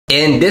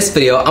In this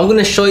video, I'm going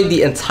to show you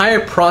the entire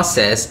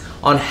process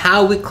on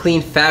how we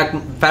clean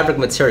fabric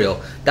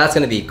material. That's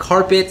going to be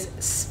carpets,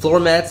 floor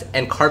mats,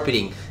 and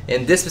carpeting.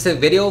 In this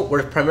specific video,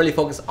 we're primarily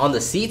focused on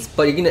the seats,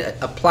 but you're going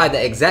to apply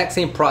the exact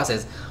same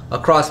process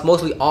across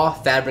mostly all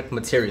fabric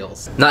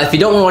materials. Now, if you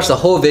don't want to watch the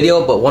whole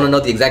video but want to know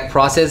the exact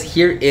process,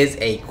 here is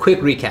a quick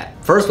recap.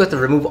 First, we have to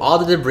remove all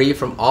the debris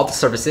from all the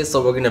surfaces,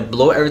 so we're going to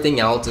blow everything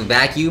out to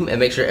vacuum and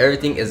make sure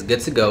everything is good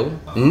to go.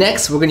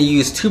 Next, we're going to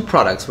use two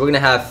products. We're going to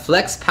have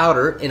Flex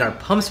Powder in our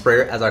pump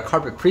sprayer as our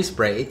carpet crease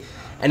spray,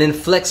 and then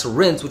Flex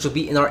Rinse, which will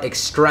be in our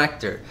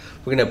extractor.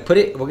 We're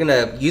going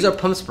to use our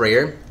pump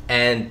sprayer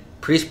and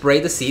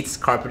pre-spray the seats,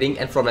 carpeting,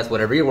 and floor mats,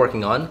 whatever you're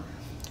working on.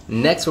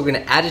 Next, we're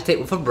going to agitate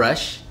with a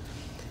brush.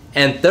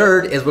 And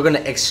third is we're going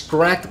to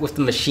extract with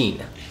the machine.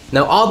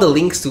 Now, all the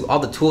links to all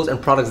the tools and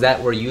products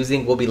that we're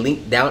using will be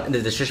linked down in the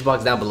description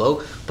box down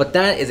below, but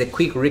that is a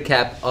quick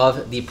recap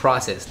of the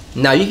process.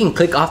 Now, you can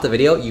click off the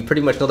video, you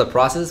pretty much know the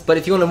process, but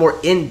if you want a more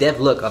in-depth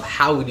look of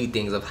how we do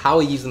things, of how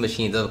we use the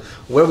machines, of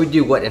where we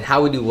do what and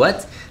how we do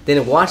what,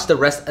 then watch the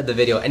rest of the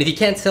video. And if you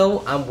can't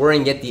tell, I'm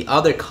wearing yet the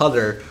other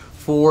color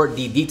for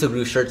the Detail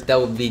Glue shirts that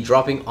will be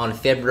dropping on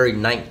February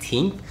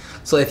 19th.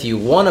 So if you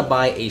want to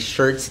buy a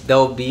shirt,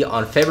 they'll be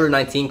on February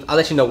 19th. I'll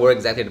let you know where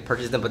exactly to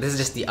purchase them, but this is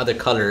just the other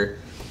color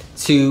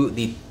to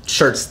the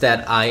shirts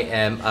that I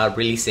am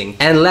releasing.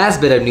 And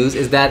last bit of news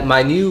is that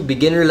my new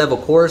beginner level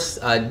course,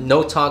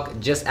 No Talk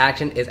Just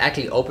Action, is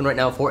actually open right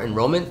now for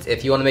enrollment.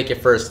 If you want to make your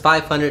first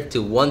 $500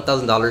 to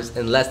 $1,000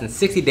 in less than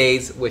 60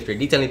 days with your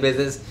detailing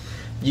business,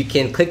 you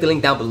can click the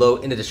link down below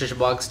in the description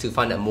box to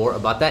find out more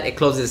about that. It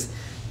closes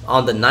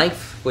on the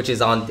 9th, which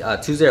is on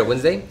Tuesday or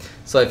Wednesday.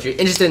 So if you're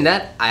interested in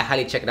that, I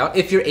highly check it out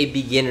if you're a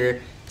beginner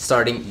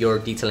starting your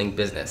detailing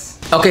business.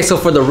 Okay, so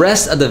for the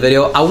rest of the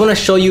video, I want to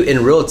show you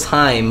in real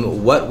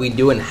time what we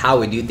do and how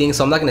we do things.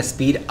 So I'm not going to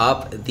speed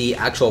up the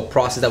actual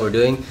process that we're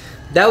doing.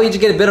 That way you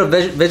just get a bit of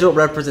visual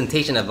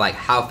representation of like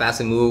how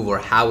fast we move or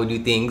how we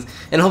do things,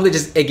 and hopefully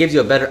it gives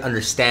you a better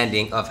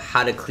understanding of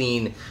how to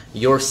clean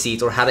your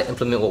seats or how to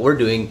implement what we're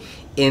doing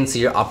into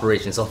your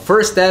operation. So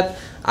first step,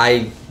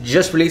 I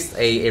just released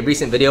a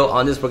recent video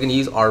on this. We're going to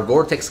use our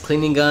Vortex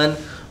cleaning gun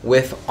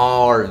with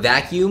our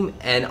vacuum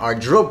and our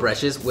drill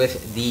brushes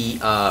with the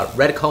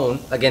red cone.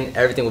 Again,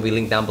 everything will be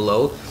linked down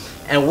below.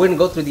 And we're going to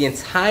go through the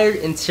entire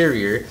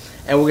interior,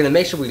 and we're going to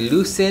make sure we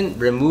loosen,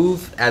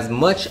 remove as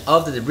much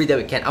of the debris that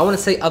we can. I want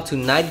to say up to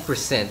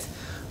 90%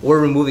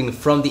 we're removing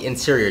from the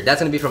interior. That's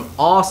going to be from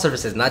all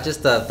surfaces, not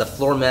just the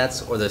floor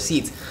mats or the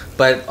seats,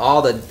 but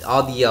all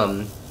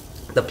the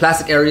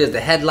plastic areas,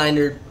 the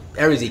headliner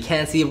areas you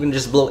can't see. We're going to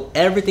just blow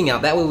everything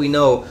out. That way we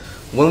know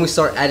when we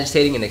start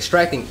agitating and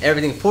extracting,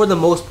 everything for the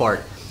most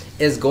part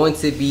is going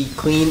to be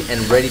clean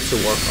and ready to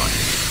work on.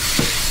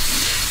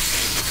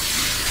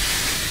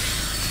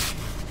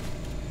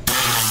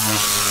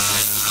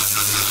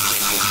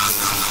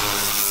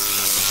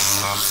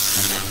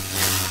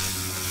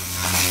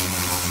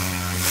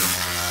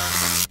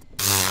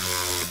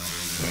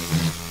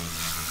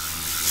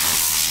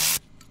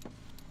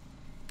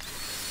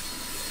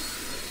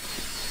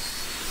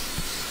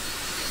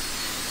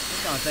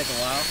 It's gonna take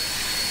a while.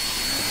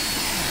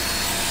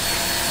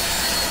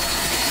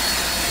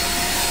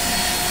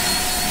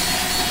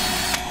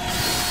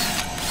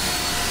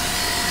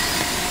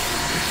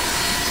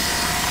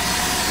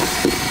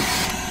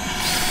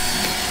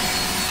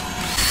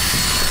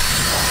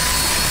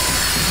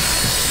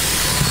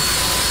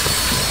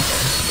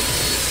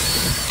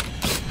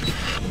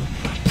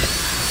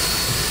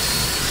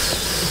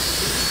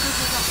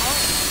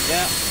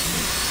 Yeah,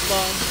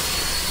 fun.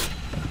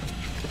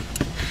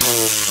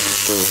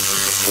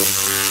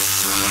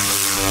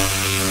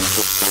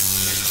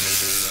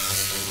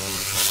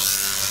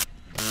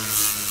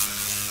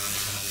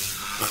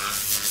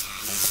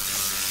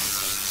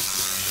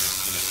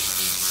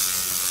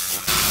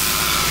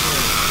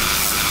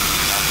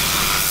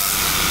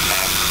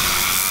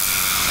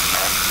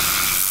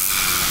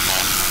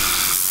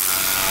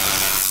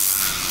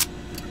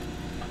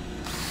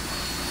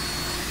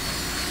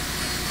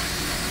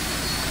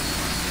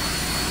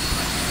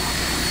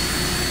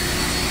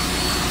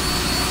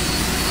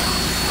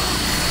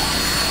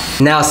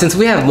 Now, since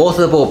we have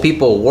multiple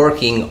people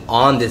working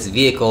on this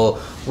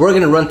vehicle, we're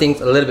gonna run things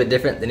a little bit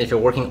different than if you're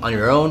working on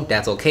your own.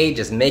 That's okay,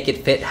 just make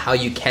it fit how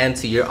you can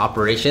to your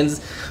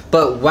operations.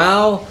 But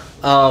while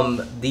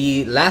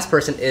the last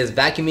person is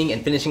vacuuming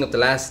and finishing up the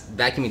last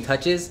vacuuming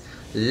touches,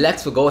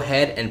 Lex will go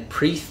ahead and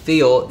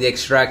pre-fill the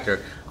extractor.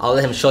 I'll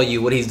let him show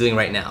you what he's doing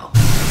right now.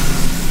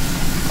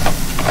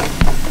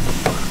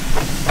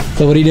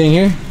 So what are you doing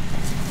here?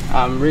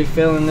 I'm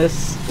refilling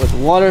this with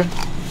water.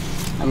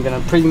 I'm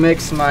gonna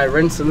pre-mix my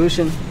rinse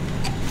solution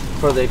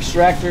for the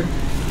extractor.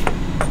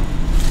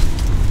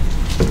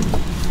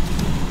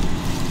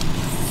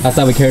 I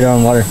thought we carried our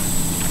own water.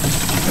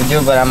 We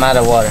do, but I'm out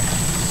of water.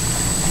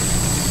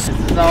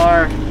 This is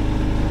our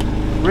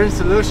rinse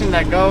solution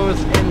that goes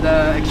in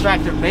the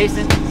extractor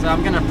basin. So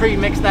I'm gonna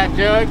pre-mix that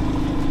jug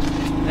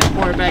and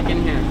pour it back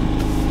in here.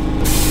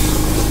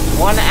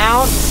 1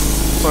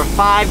 ounce for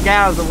 5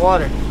 gallons of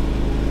water.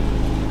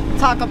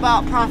 talk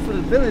about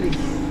profitability.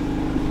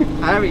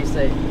 However you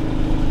say it.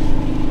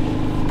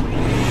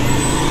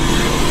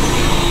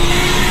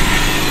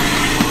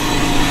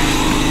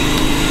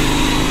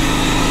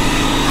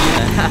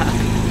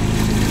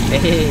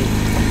 Hey.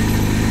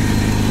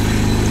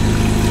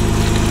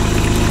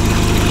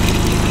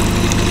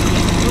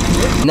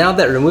 Now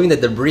that removing the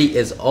debris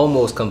is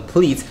almost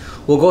complete,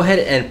 we'll go ahead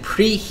and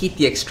preheat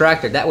the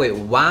extractor. That way,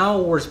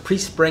 while we're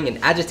pre-spraying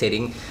and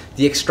agitating,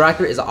 the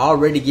extractor is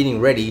already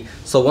getting ready.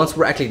 So once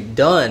we're actually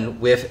done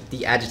with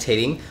the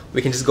agitating,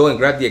 we can just go and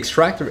grab the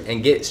extractor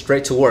and get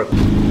straight to work.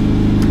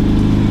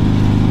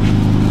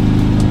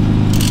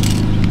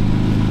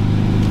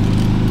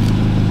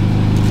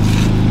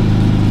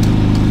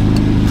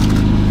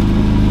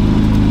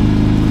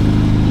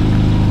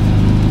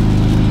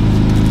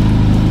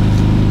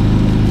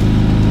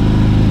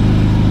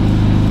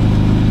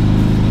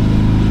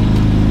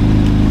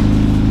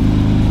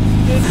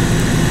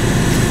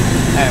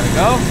 There we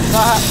go.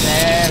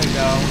 There we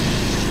go.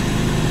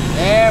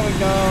 There we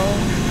go.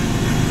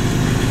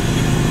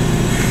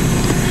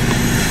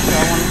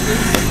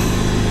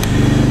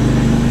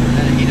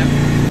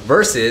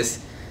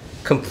 Versus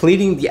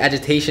completing the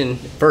agitation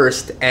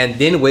first and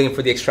then waiting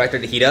for the extractor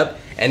to heat up,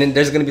 and then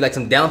there's going to be like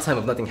some downtime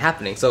of nothing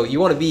happening. So you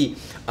want to be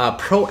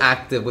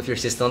proactive with your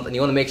system, and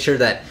you want to make sure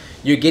that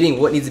you're getting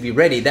what needs to be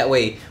ready. That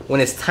way,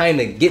 when it's time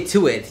to get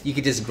to it, you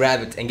can just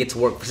grab it and get to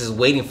work versus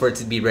waiting for it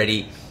to be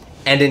ready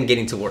and then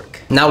getting to work.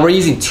 Now we're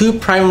using two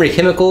primary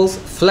chemicals,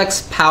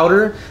 Flex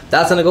powder,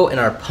 that's gonna go in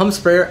our pump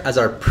sprayer as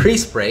our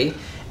pre-spray,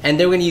 and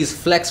then we're gonna use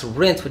Flex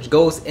rinse, which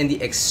goes in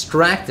the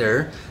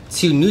extractor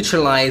to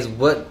neutralize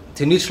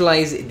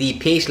the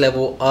pH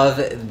level of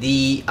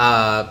the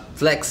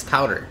Flex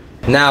powder.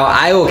 Now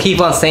I will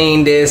keep on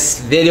saying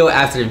this video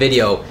after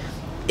video.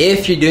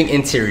 If you're doing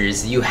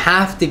interiors, you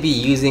have to be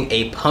using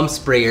a pump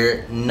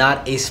sprayer,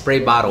 not a spray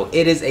bottle.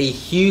 It is a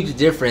huge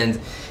difference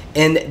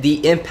in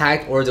the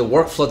impact or the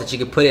workflow that you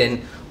can put in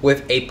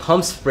with a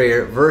pump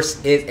sprayer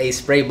versus a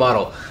spray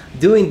bottle.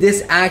 Doing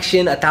this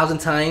action 1,000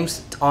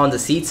 times on the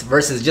seats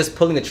versus just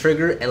pulling the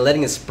trigger and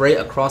letting it spray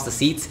across the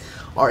seats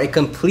are a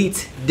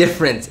complete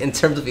difference in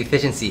terms of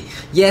efficiency.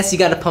 Yes, you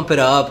got to pump it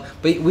up,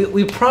 but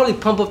we probably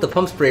pump up the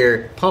pump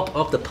sprayer.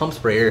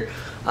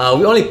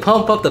 We only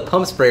pump up the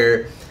pump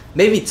sprayer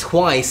maybe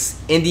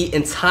twice in the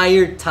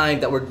entire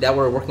time that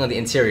we're working on the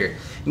interior.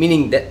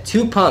 Meaning that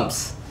two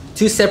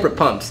separate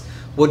pumps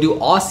will do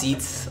all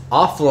seats,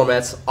 all floor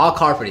mats, all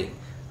carpeting.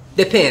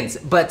 Depends,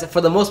 but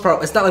for the most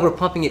part, it's not like we're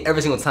pumping it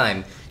every single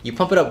time. You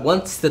pump it up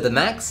once to the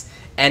max,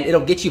 and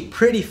it'll get you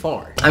pretty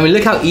far. I mean,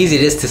 look how easy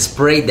it is to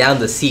spray down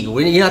the seat.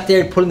 You're not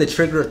there pulling the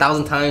trigger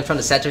 1,000 times trying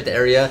to saturate the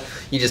area.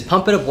 You just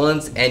pump it up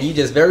once, and you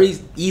just very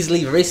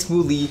easily, very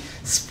smoothly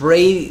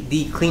spray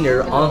the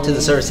cleaner onto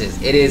the surfaces.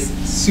 It is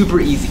super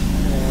easy.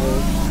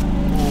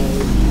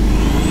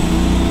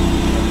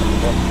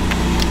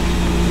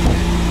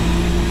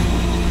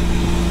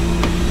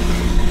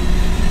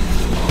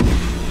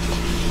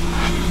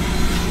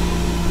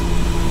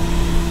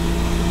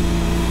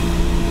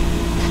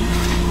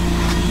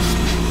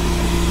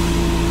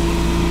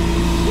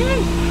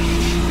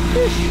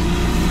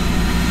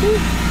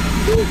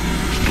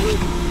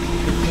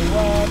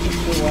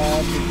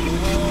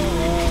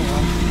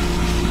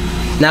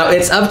 Now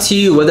it's up to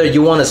you whether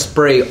you want to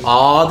spray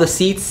all the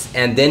seats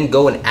and then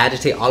go and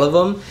agitate all of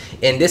them.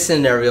 In this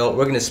scenario,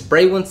 we're going to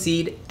spray one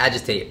seat,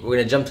 agitate. We're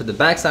going to jump to the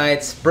back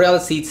side, spray all the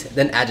seats,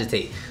 then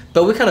agitate.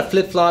 But we kind of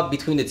flip-flop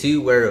between the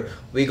two, where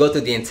we go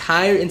through the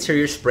entire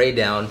interior, spray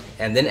down,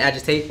 and then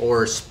agitate,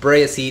 or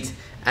spray a seat,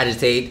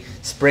 agitate,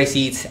 spray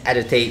seats,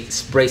 agitate,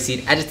 spray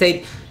seat,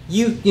 agitate.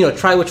 You know,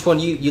 try which one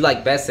you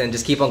like best and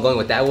just keep on going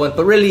with that one.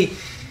 But really,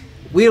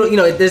 we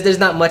don't, there's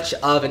not much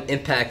of an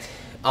impact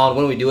on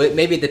when we do it.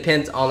 Maybe it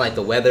depends on like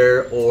the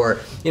weather or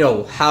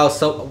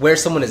where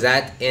someone is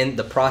at in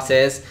the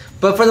process.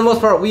 But for the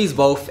most part, we use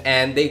both,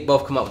 and they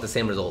both come out with the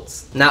same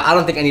results. Now, I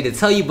don't think I need to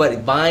tell you,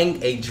 but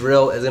buying a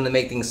drill is going to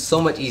make things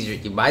so much easier.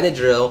 You buy the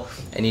drill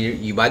and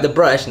you buy the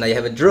brush. Now you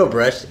have a drill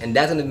brush, and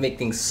that's going to make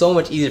things so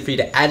much easier for you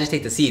to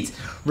agitate the seats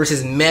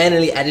versus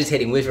manually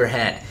agitating with your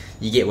hand.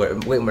 You get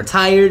way more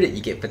tired,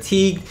 you get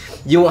fatigued,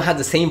 you won't have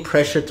the same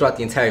pressure throughout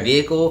the entire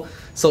vehicle.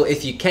 So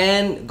if you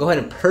can, go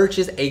ahead and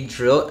purchase a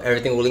drill.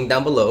 Everything will link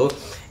down below.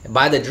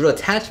 Buy the drill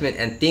attachment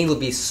and things will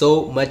be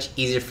so much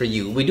easier for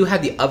you. We do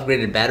have the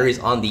upgraded batteries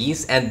on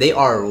these, and they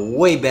are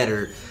way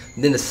better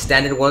than the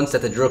standard ones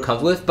that the drill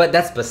comes with, but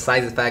that's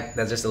besides the fact.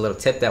 That's just a little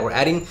tip that we're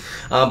adding.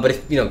 But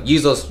if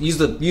use those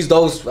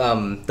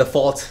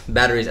default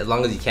batteries as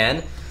long as you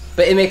can.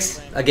 But it makes,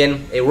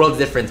 again, a world of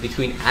difference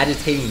between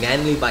agitating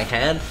manually by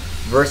hand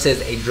versus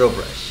a drill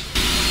brush.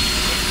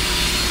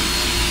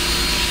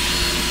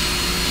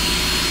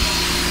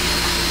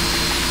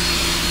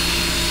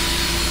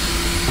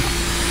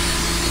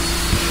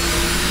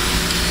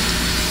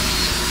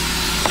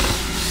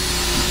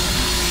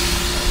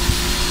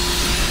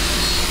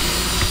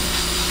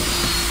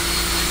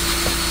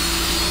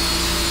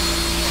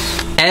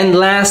 And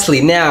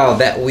lastly, now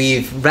that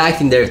we've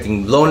vacuumed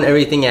everything, blown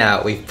everything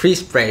out, we've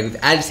pre-sprayed, we've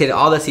agitated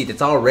all the seats,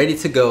 it's all ready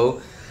to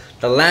go.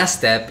 The last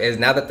step is,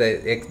 now that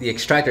the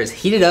extractor is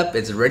heated up,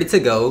 it's ready to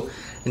go.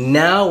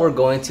 Now we're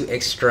going to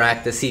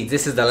extract the seeds.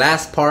 This is the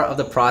last part of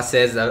the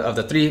process, of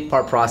the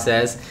 3-part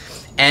process.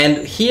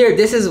 And here,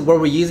 this is where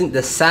we're using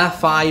the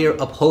Sapphire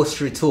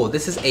upholstery tool.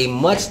 This is a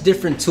much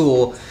different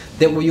tool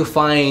than what you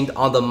find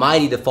on the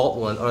Mighty default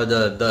one, or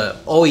the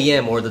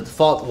OEM, or the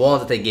default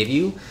wand that they give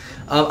you.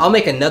 I'll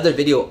make another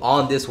video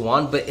on this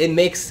wand, but it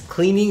makes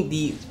cleaning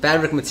the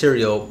fabric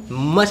material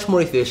much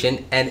more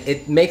efficient, and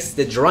it makes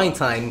the drying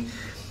time,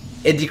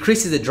 it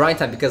decreases the drying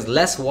time because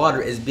less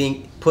water is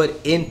being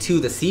put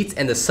into the seats,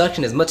 and the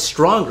suction is much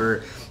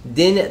stronger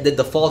than the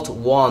default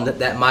wand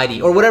that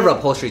Mighty, or whatever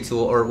upholstery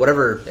tool or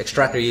whatever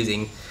extractor you're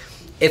using.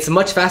 It's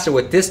much faster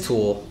with this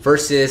tool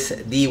versus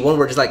the one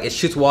where just like it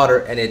shoots water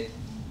and it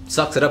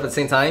sucks it up at the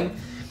same time.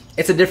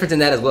 It's a difference in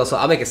that as well, so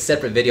I'll make a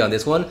separate video on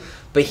this one.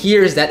 But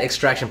here's that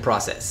extraction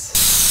process.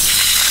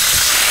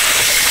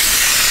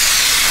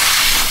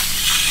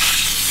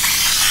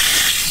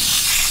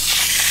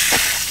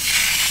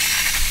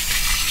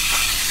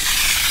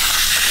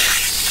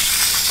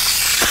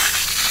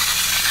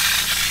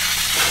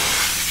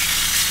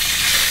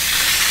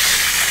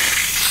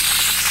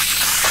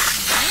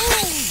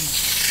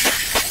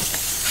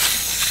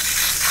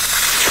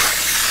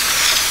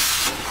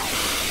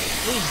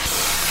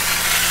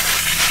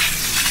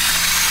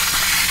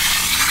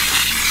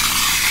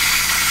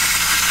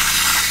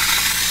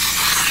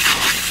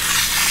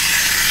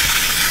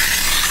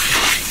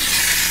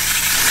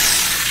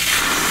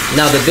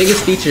 Now the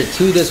biggest feature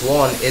to this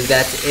wand is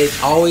that it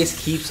always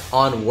keeps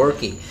on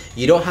working.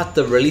 You don't have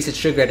to release the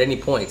trigger at any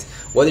point.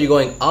 Whether you're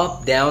going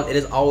up, down, it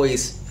is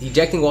always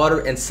ejecting water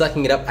and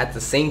sucking it up at the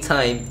same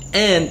time.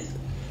 And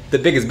the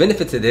biggest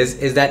benefit to this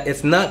is that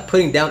it's not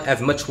putting down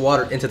as much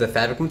water into the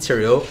fabric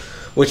material,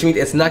 which means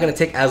it's not going to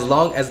take as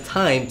long as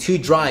time to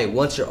dry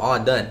once you're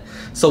all done.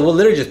 So we'll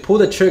literally just pull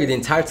the trigger the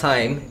entire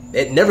time.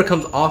 It never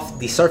comes off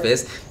the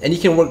surface, and you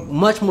can work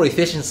much more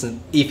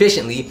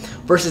efficiently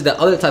versus the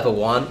other type of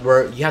wand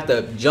where you have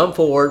to jump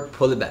forward,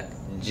 pull it back,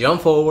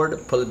 jump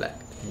forward, pull it back,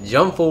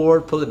 jump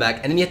forward, pull it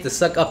back, and then you have to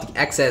suck up the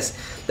excess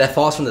that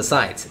falls from the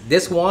sides.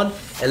 This wand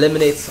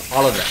eliminates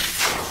all of that.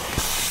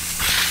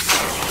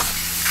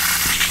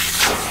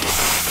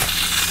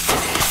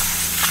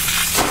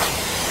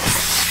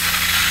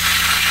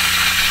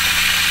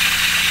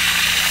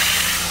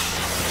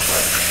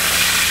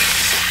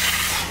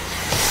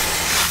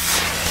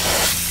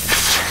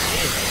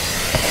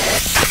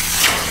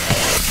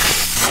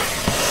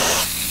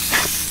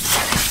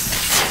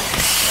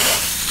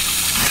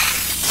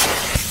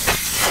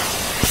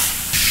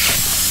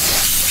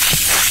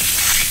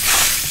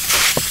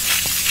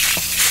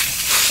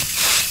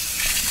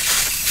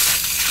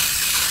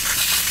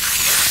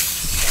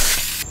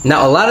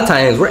 Now a lot of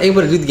times we're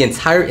able to do the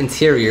entire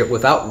interior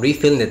without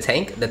refilling the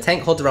tank. The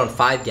tank holds around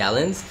 5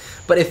 gallons,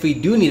 but if we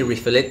do need to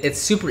refill it, it's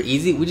super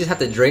easy. We just have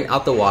to drain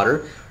out the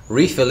water,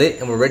 refill it,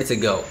 and we're ready to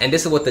go. And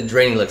this is what the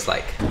draining looks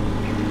like.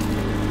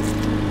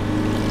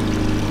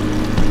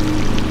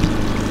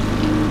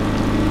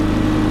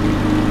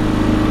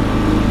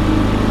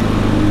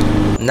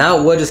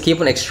 Now we'll just keep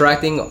on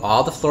extracting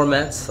all the floor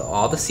mats,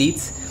 all the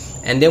seats,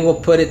 and then we'll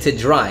put it to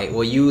dry.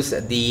 We'll use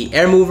the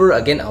air mover,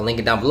 again I'll link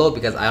it down below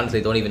because I honestly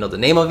don't even know the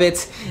name of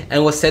it,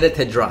 and we'll set it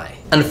to dry.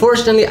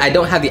 Unfortunately I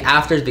don't have the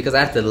afters because I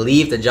have to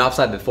leave the job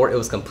site before it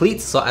was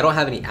complete, so I don't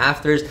have any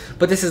afters,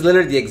 but this is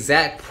literally the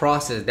exact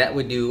process that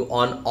we do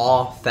on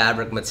all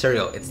fabric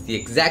material. It's the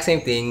exact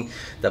same thing.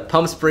 The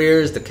pump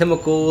sprayers, the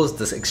chemicals,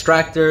 the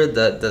extractor,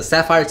 the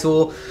Sapphire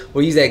tool,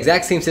 we'll use the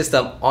exact same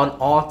system on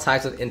all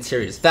types of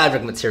interiors,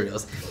 fabric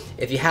materials.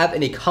 If you have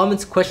any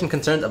comments, questions,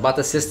 concerns about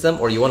the system,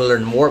 or you want to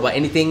learn more about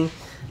anything,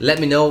 let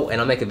me know and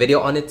I'll make a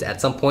video on it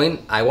at some point.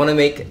 I want to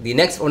make the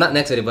next, or not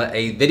next video, but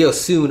a video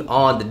soon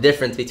on the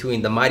difference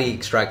between the Mighty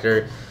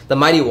extractor, the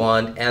Mighty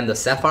wand, and the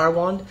Sapphire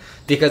wand,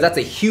 because that's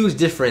a huge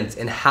difference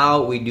in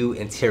how we do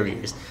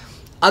interiors.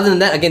 Other than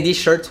that, again, these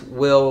shirts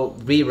will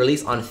be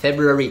released on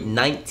February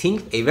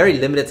 19th, a very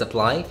limited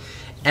supply.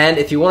 And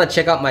if you want to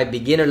check out my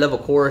beginner level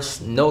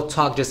course, No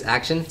Talk Just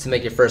Action, to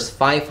make your first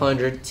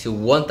 $500 to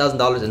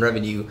 $1,000 in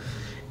revenue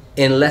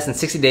in less than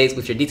 60 days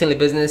with your detailing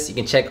business, you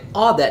can check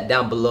all that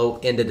down below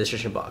in the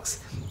description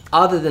box.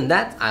 Other than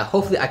that,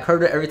 hopefully I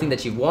covered everything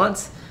that you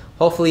want.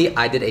 Hopefully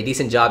I did a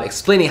decent job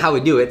explaining how we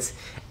do it,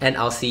 and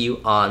I'll see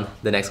you on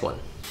the next one.